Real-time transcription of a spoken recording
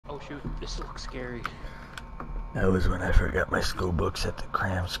shoot, this looks scary. That was when I forgot my school books at the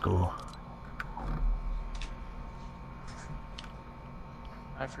cram school.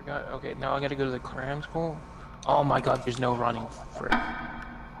 I forgot. Okay, now I gotta go to the cram school. Oh my god, there's no running for it.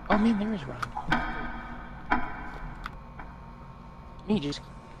 Oh man, there is running. Me, just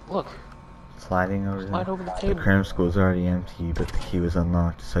look. Sliding over Slide over the table. The cram school's already empty, but the key was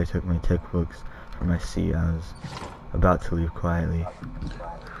unlocked, so I took my textbooks from my seat. I was about to leave quietly.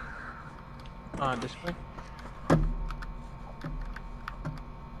 This way?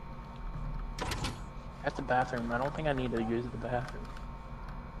 At the bathroom. I don't think I need to use the bathroom.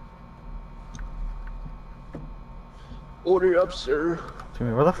 Order up, sir.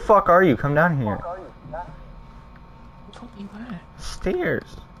 Jimmy, where the fuck are you? Come down here. Which one are you at?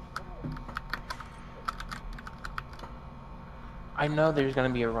 Stairs. I know there's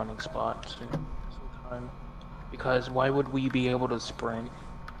gonna be a running spot soon, sometime. Because why would we be able to sprint?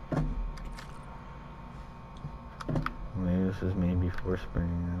 Maybe this is maybe before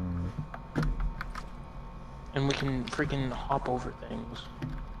spring. And we can freaking hop over things.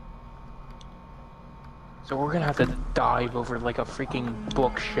 So we're gonna have to dive over like a freaking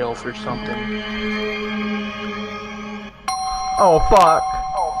bookshelf or something. Oh fuck!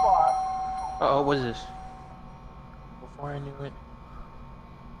 Uh-oh, what is this? Before I knew it.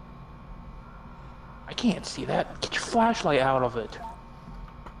 I can't see that. Get your flashlight out of it.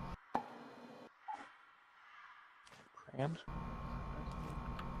 Crams?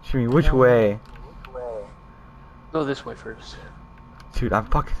 Jimmy, which way? Go this way first. Dude, I'm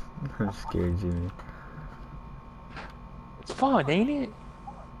scared, Jimmy. It's fun, ain't it?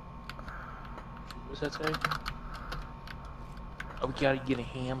 What does that say? Oh, we gotta get a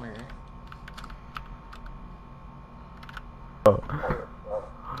hammer. Oh.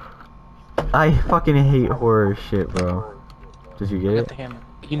 I fucking hate horror shit, bro. Did you get it? The hammer.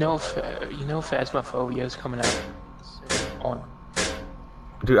 You know Phasmophobia is coming out on.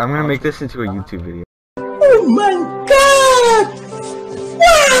 Dude, I'm gonna make this into a YouTube video. Oh my god!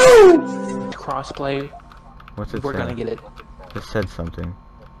 Wow! Crossplay. What's it We're say? gonna get it. It said something.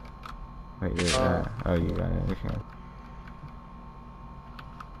 Wait, oh, you got it. Okay.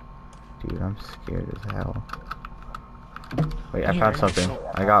 Dude, I'm scared as hell. Wait, I found something.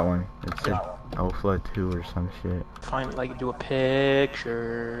 I got one. It said Flood 2 or some shit. Find, like, do a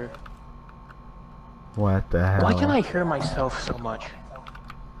picture. What the hell? Why can I hear myself so much?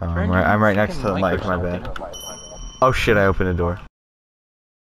 Oh, I'm right next to the mic, my bad. Oh shit, I opened the door.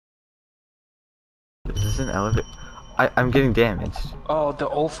 Is this an elevator? I'm getting damaged. Oh, the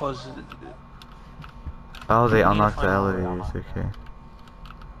Olfas. Oh, they unlocked the elevators, okay.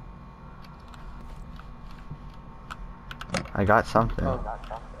 I got something. Oh,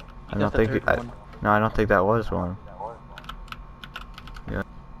 I don't think no, I don't think that was one. Yeah.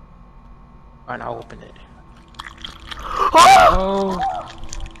 Alright, I'll open it. Oh!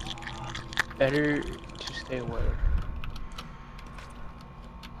 Better to stay away.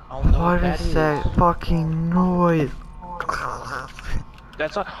 I don't know What is that fucking noise?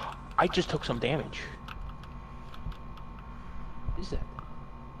 That's not. I just took some damage. What is that?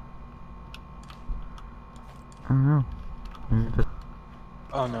 I don't know.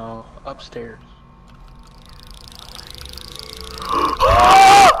 Oh no, upstairs.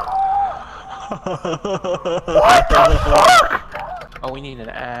 What the fuck? Oh, we need an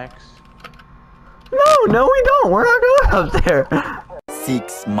axe. No, we don't. We're not going up there.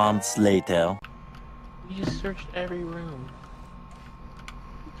 6 months later. We just searched every room.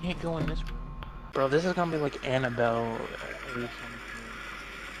 We can't go in this room. Bro, this is gonna be like Annabelle or something.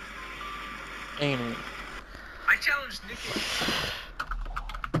 Ain't it? I challenged Nikki.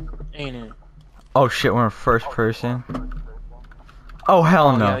 Ain't it? Oh shit, we're in first person. Oh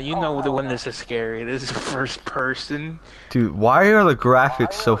hell no. Yeah, you know the one this is scary. This is first person. Dude, why are the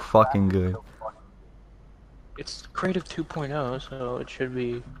graphics so fucking good? It's Creative 2.0, so it should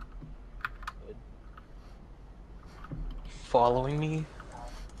be good. Following me?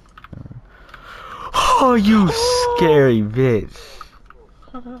 Oh, you scary bitch.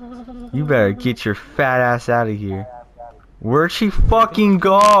 You better get your fat ass out of here. Where'd she fucking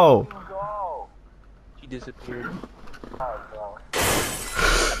go? She disappeared.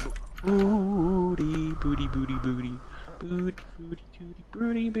 Booty, booty, booty, booty. Booty, booty,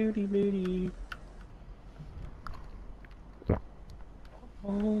 booty, booty, booty, booty.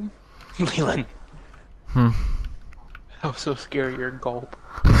 Leland. That was so scary, your gulp.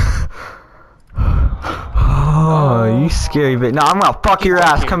 Oh, you scary bitch. No, I'm gonna fuck your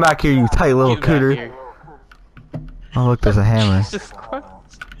ass. Come back here, you tight little cooter. Oh look, there's a hammer. Jesus Christ.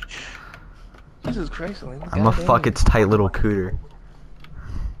 Jesus Christ, Leland. I'm gonna fuck its tight little cooter.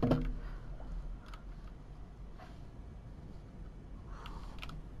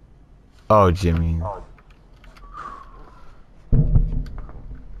 Oh, Jimmy.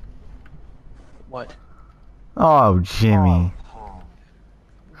 What? Oh, Jimmy.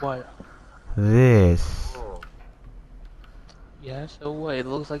 What? This. Yeah, so what? It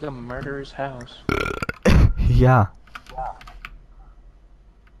looks like a murderer's house. Yeah.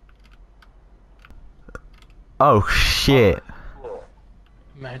 Oh, shit.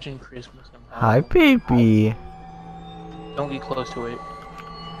 Imagine Christmas somehow. Hi, baby. Don't get close to it.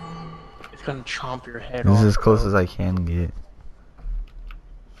 It's gonna chomp your head This off. is as close bro. as I can get.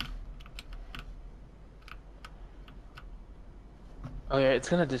 Oh yeah, it's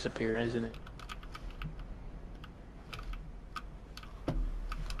gonna disappear, isn't it?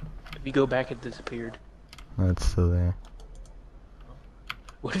 If you go back, it disappeared. Oh, it's still there.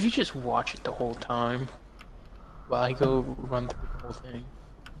 What if you just watch it the whole time? While I go run through the whole thing.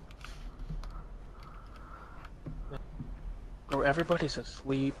 Bro, everybody's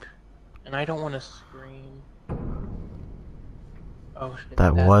asleep. And I don't want to scream. Oh shit.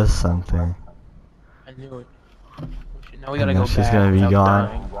 That was something. I knew it. Oh, shit. Now we And gotta now go she's back gonna be without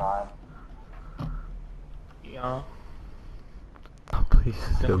gone. dying. Yeah. Oh, please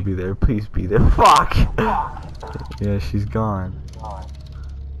still be there. Please be there. Fuck! Yeah, she's gone.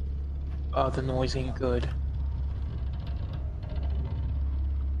 Oh, the noise ain't good.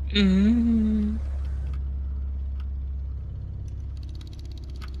 Mm.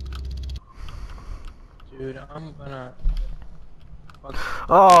 Dude, I'm gonna...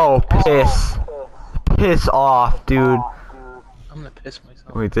 Oh, piss. Piss off, dude. I'm gonna piss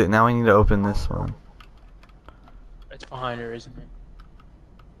myself. Wait, now we need to open this one. It's behind her, isn't it?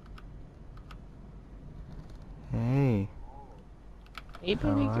 Hey. Hey, How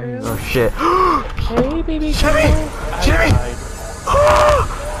baby are you? girl. Oh, shit. Hey, baby Jimmy! girl. Jimmy!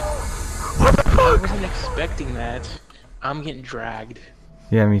 What the I fuck? wasn't expecting that. I'm getting dragged.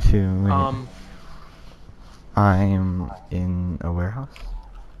 Yeah, me too. Wait. I'm in a warehouse.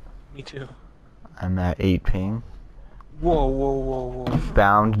 Me too. I'm at 8 ping. Whoa, whoa, whoa, whoa.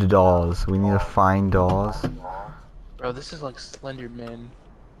 Found dolls. We need to find dolls. Bro, this is like Slender Man.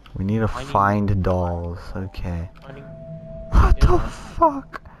 We need to find dolls. Okay. Finding... What the Yeah.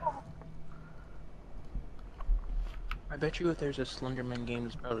 fuck? I bet you if there's a Slenderman game,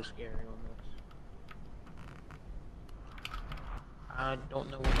 it's probably scary on this. I don't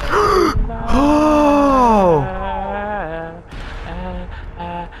know what that Oh!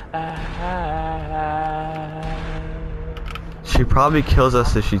 She probably kills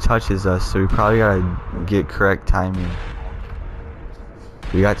us if she touches us, so we probably gotta get correct timing.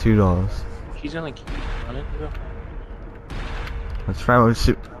 We got 2 dolls. She's gonna keep running through. Let's try with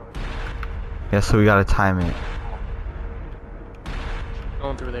soup. Yeah, so we gotta time it.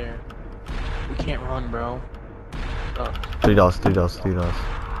 Going through there. We can't run, bro. Sucks. 3 dolls, 3 dolls, 3 dolls.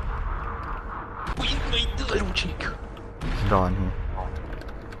 Wait, the little chick. There's a doll in here.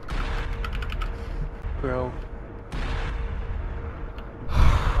 Bro.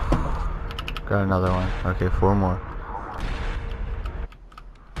 Got another one. Okay, 4 more.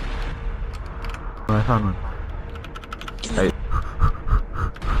 Oh, I found one. Hey.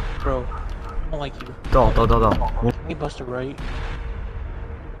 Bro. I don't like you. Doll, doll, doll, doll. Hey, Buster, right?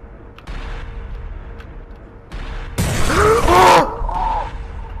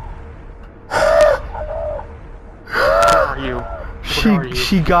 Where are you? Where are you?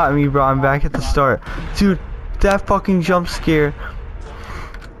 She got me, bro. I'm back at the start. Dude, that fucking jump scare.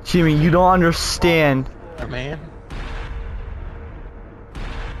 Jimmy, you don't understand. Man.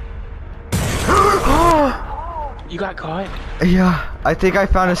 You got caught? Yeah, I think I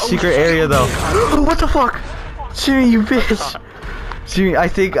found a secret area though. What the fuck? Jimmy, you bitch. Jimmy, I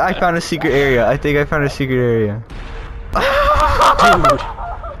think I found a secret area. I think I found a secret area. Dude. I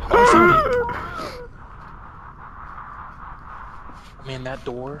found it. Man, that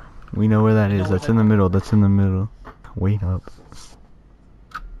door. We know where that is. That's in the middle. That's in the middle. Wait up.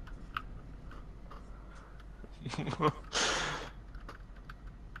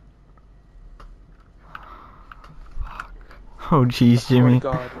 Oh jeez, Jimmy. I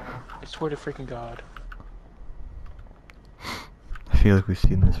swear to God. I swear to freaking God. I feel like we've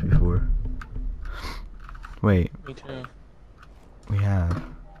seen this before. Wait, Me too. we have.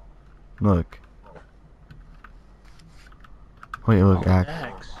 Look. Wait, look, Oh, axe.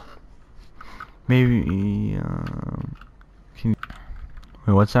 axe. Maybe, can you...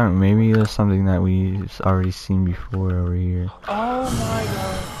 Wait, what's that? Maybe there's something that we've already seen before over here. Oh my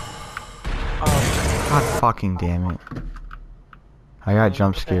God. Oh, God fucking damn it. I got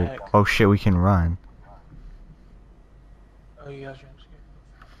jump what the scared. heck? Oh shit, we can run. oh, you guys are scared.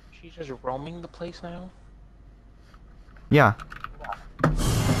 She's just roaming the place now? Yeah.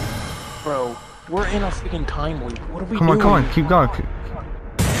 Bro, we're in a freaking time loop. What are we Come doing? on, keep going.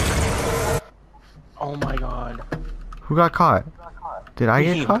 Oh my god. Who got caught? Did I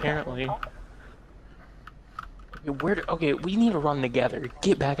Me, get caught? apparently. Okay, we need to run together.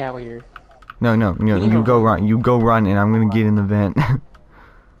 Get back out here. No, you go run. You go run, and I'm gonna get in the vent.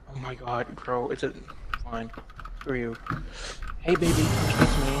 Oh my god, bro, it's a... Fine. Screw you. Hey baby,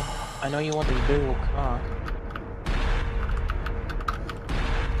 kiss me. I know you want this big old cock.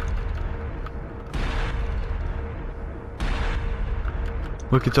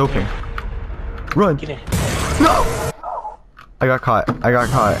 Look, it's open. Run! Get in. No! I got caught.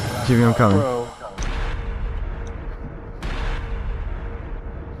 Jimmy, I'm coming. Bro.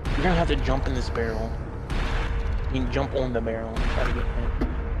 You're gonna have to jump in this barrel. You can jump on the barrel and try to get in.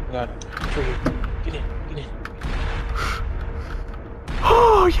 Oh god, it's right here. Get in, get in.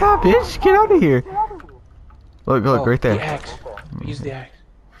 Oh, yeah, bitch! Get out of here! Look, Oh, right there. The axe. Use the axe.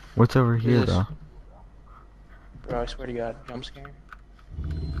 What's over here, this. though? Bro, I swear to god, jump scare.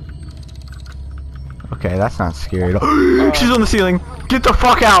 Okay, that's not scary at all. She's on the ceiling! Get the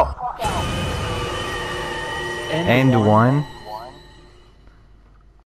fuck out! And one.